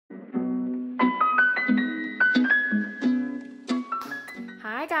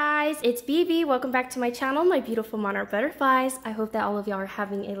guys, it's BB. Welcome back to my channel, my beautiful monarch butterflies. I hope that all of y'all are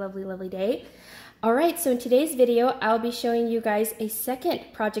having a lovely day. Alright, so in today's video, I'll be showing you guys a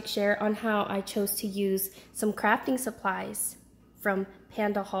second project share on how I chose to use some crafting supplies from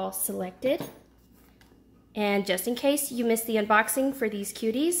PandahallSelected. And just in case you missed the unboxing for these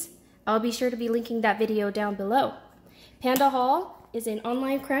cuties, I'll be sure to be linking that video down below. Pandahall is an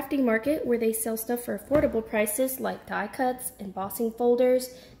online crafting market where they sell stuff for affordable prices like die cuts, embossing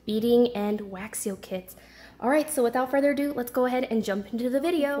folders, beading, and wax seal kits. Alright, so without further ado, let's go ahead and jump into the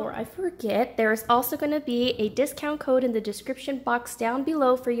video. Before I forget, there is also going to be a discount code in the description box down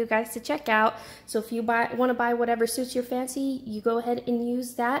below for you guys to check out. So if you want to buy whatever suits your fancy, you go ahead and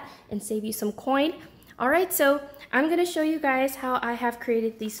use that and save you some coin. Alright, so I'm going to show you guys how I have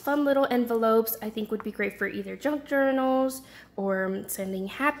created these fun little envelopes I think would be great for either junk journals or sending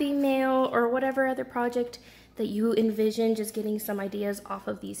happy mail or whatever other project that you envision, just getting some ideas off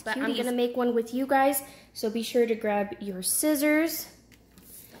of these cuties. I'm going to make one with you guys, so be sure to grab your scissors,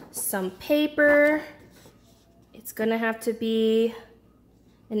 some paper. It's going to have to be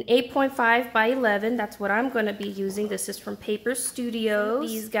an 8.5 by 11. That's what I'm going to be using. This is from Paper Studios.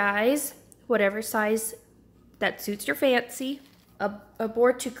 These guys, whatever size that suits your fancy. A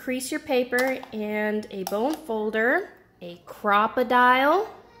board to crease your paper, and a bone folder, a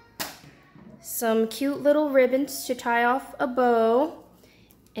crocodile, some cute little ribbons to tie off a bow,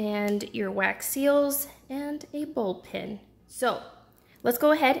 and your wax seals, and a ball pin. So let's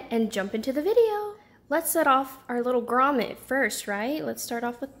go ahead and jump into the video. Let's set off our little grommet first, right? Let's start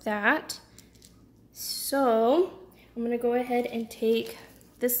off with that. So I'm gonna go ahead and take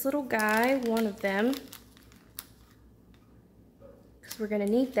this little guy, one of them, because we're gonna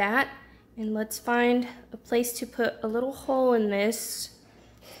need that. And let's find a place to put a little hole in this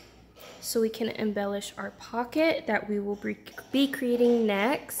so we can embellish our pocket that we will be creating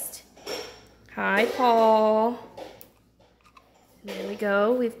next. Hi, Paul. There we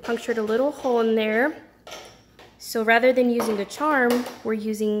go. We've punctured a little hole in there. So rather than using a charm, we're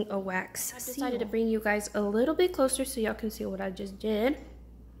using a wax. I decided to bring you guys a little bit closer so y'all can see what I just did.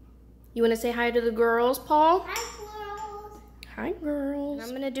 You want to say hi to the girls, Paul? Hi, girls. Hi, girls. And I'm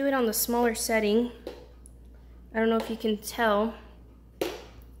going to do it on the smaller setting. I don't know if you can tell.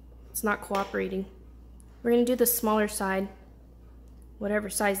 It's not cooperating. We're going to do the smaller side. Whatever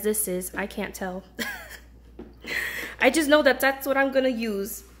size this is, I can't tell. I just know that that's what I'm going to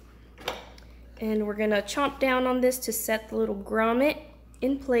use. And we're going to chomp down on this to set the little grommet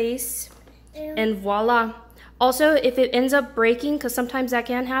in place. And voila. Also, if it ends up breaking, because sometimes that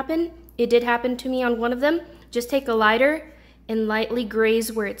can happen, it did happen to me on one of them, just take a lighter and lightly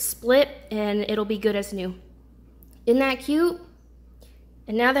graze where it's split and it'll be good as new. Isn't that cute?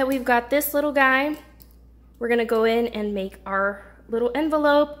 And now that we've got this little guy, we're gonna go in and make our little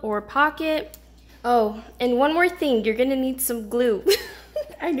envelope or pocket. Oh, and one more thing, you're gonna need some glue.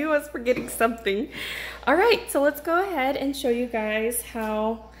 I knew I was forgetting something. All right, so let's go ahead and show you guys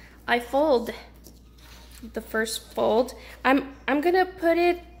how I fold the first fold. I'm gonna put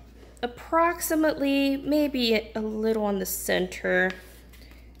it approximately, maybe a little on the center.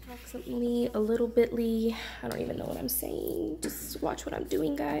 Approximately, a little bitly. I don't even know what I'm saying. Just watch what I'm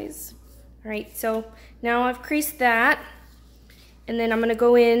doing, guys. All right, so now I've creased that, and then I'm gonna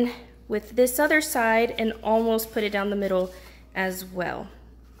go in with this other side and almost put it down the middle as well.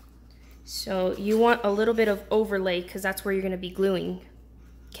 So you want a little bit of overlay because that's where you're gonna be gluing,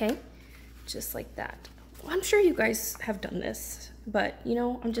 okay? Just like that. Well, I'm sure you guys have done this, but you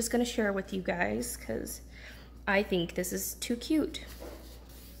know, I'm just gonna share with you guys because I think this is too cute.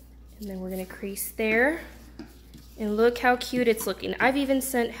 And then we're gonna crease there, and look how cute it's looking. I've even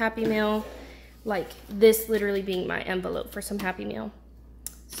sent Happy Mail like this, literally being my envelope for some Happy Mail.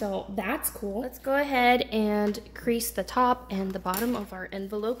 So that's cool. Let's go ahead and crease the top and the bottom of our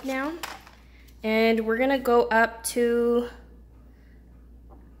envelope now. And we're gonna go up to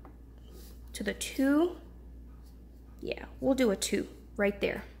the 2. Yeah, we'll do a 2 right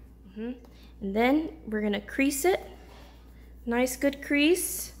there. And then we're gonna crease it. Nice good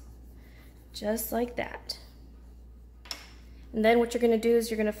crease, just like that. And then what you're gonna do is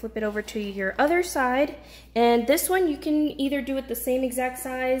you're gonna flip it over to your other side. And this one you can either do it the same exact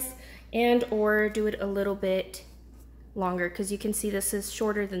size and or do it a little bit longer, because you can see this is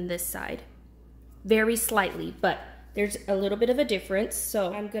shorter than this side. Very slightly, but there's a little bit of a difference.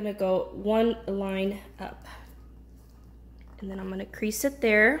 So I'm gonna go one line up. And then I'm gonna crease it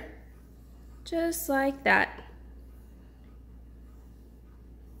there, just like that.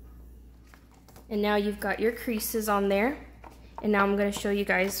 And now you've got your creases on there. And now I'm gonna show you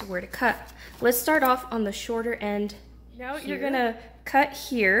guys where to cut. Let's start off on the shorter end Now you're gonna cut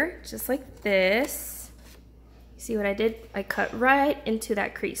here, just like this. See what I did? I cut right into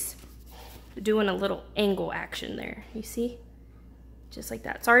that crease. Doing a little angle action there, you see? Just like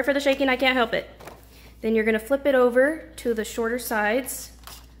that. Sorry for the shaking, I can't help it. Then you're gonna flip it over to the shorter sides,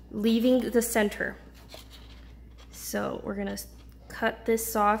 leaving the center. So we're gonna cut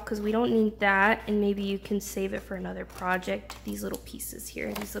this off because we don't need that, and maybe you can save it for another project. These little pieces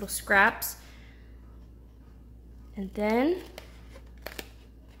here, these little scraps. And then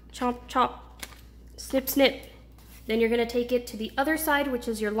chomp, chomp, snip, snip. Then you're gonna take it to the other side, which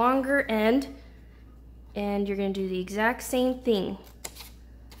is your longer end, and you're gonna do the exact same thing.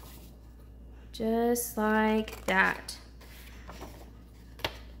 Just like that.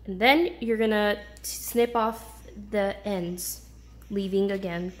 And then you're gonna snip off the ends, leaving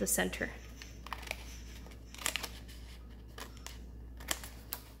again the center.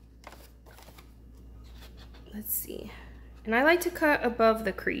 Let's see. And I like to cut above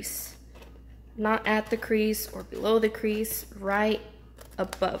the crease, not at the crease or below the crease, right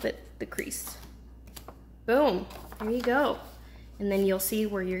above it, the crease. Boom, there you go. And then you'll see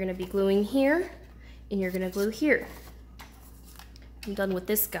where you're gonna be gluing here, and you're gonna glue here. I'm done with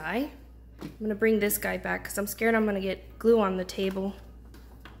this guy. I'm gonna bring this guy back because I'm scared I'm gonna get glue on the table.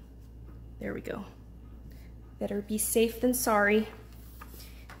 There we go. Better be safe than sorry.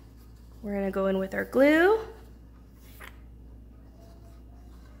 We're gonna go in with our glue.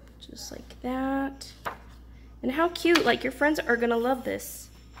 Just like that. And how cute, like your friends are gonna love this.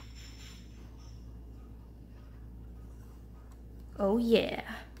 Oh yeah.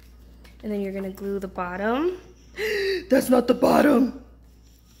 And then you're gonna glue the bottom. That's not the bottom.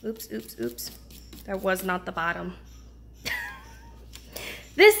 Oops, oops, oops. That was not the bottom.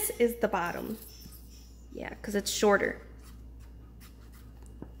 This is the bottom. Yeah, because it's shorter.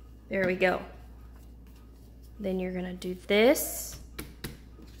 There we go. Then you're gonna do this.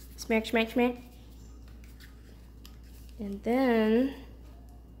 Smack, smack, smack. And then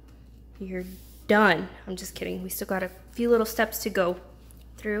you're done. I'm just kidding. We still got a few little steps to go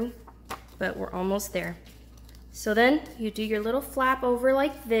through, but we're almost there. So then you do your little flap over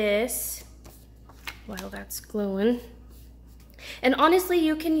like this while that's gluing. And honestly,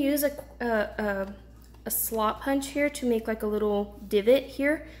 you can use a slot punch here to make like a little divot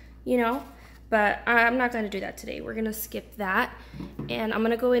here, you know, but I'm not gonna do that today. We're gonna skip that. And I'm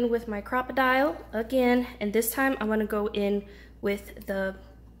gonna go in with my crocodile again, and this time I'm gonna go in with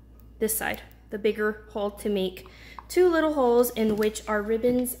this side, the bigger hole, to make two little holes in which our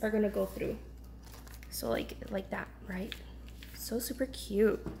ribbons are gonna go through. So like that, right? So super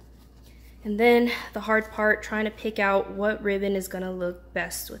cute. And then the hard part, trying to pick out what ribbon is gonna look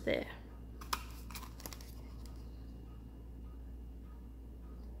best with it.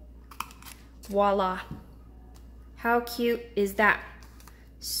 Voila. How cute is that?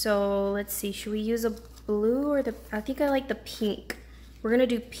 So let's see, should we use a blue or I think I like the pink. We're gonna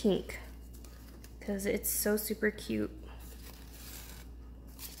do pink because it's so super cute.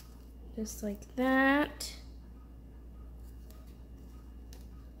 Just like that.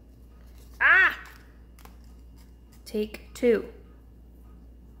 Ah! Take two.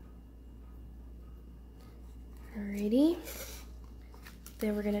 Alrighty.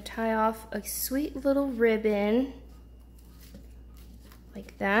 Then we're gonna tie off a sweet little ribbon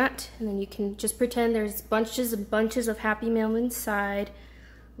like that. And then you can just pretend there's bunches and bunches of Happy Mail inside.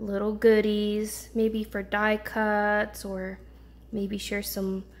 Little goodies, maybe for die cuts, or maybe share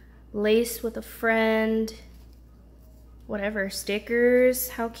some lace with a friend. Whatever, stickers,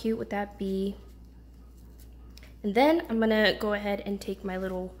 how cute would that be? And then I'm gonna go ahead and take my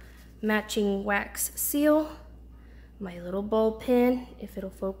little matching wax seal, my little ball pin, if it'll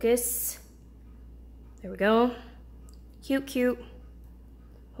focus. There we go. Cute, cute.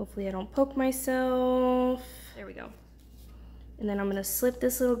 Hopefully I don't poke myself. There we go. And then I'm gonna slip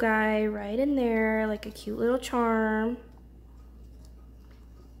this little guy right in there like a cute little charm.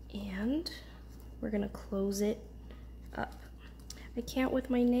 And we're gonna close it up. I can't with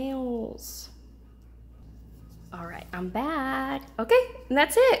my nails. All right, I'm back. Okay, and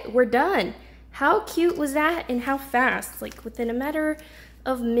that's it, we're done. How cute was that and how fast? Like within a matter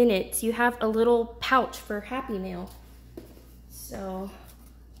of minutes, you have a little pouch for Happy Mail. So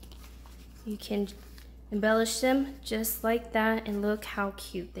you can embellish them just like that, and look how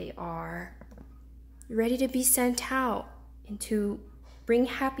cute they are. You're ready to be sent out and to bring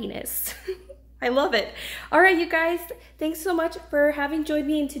happiness. I love it. All right, you guys, thanks so much for having joined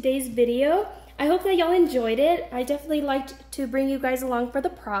me in today's video. I hope that y'all enjoyed it. I definitely liked to bring you guys along for the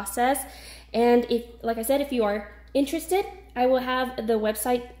process. And if, like I said, if you are interested, I will have the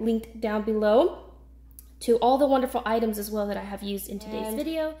website linked down below. to all the wonderful items as well that I have used in today's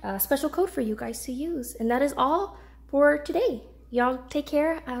video. A special code for you guys to use. And that is all for today. Y'all take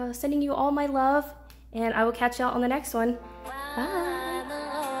care. Sending you all my love, and I will catch y'all on the next one. Bye.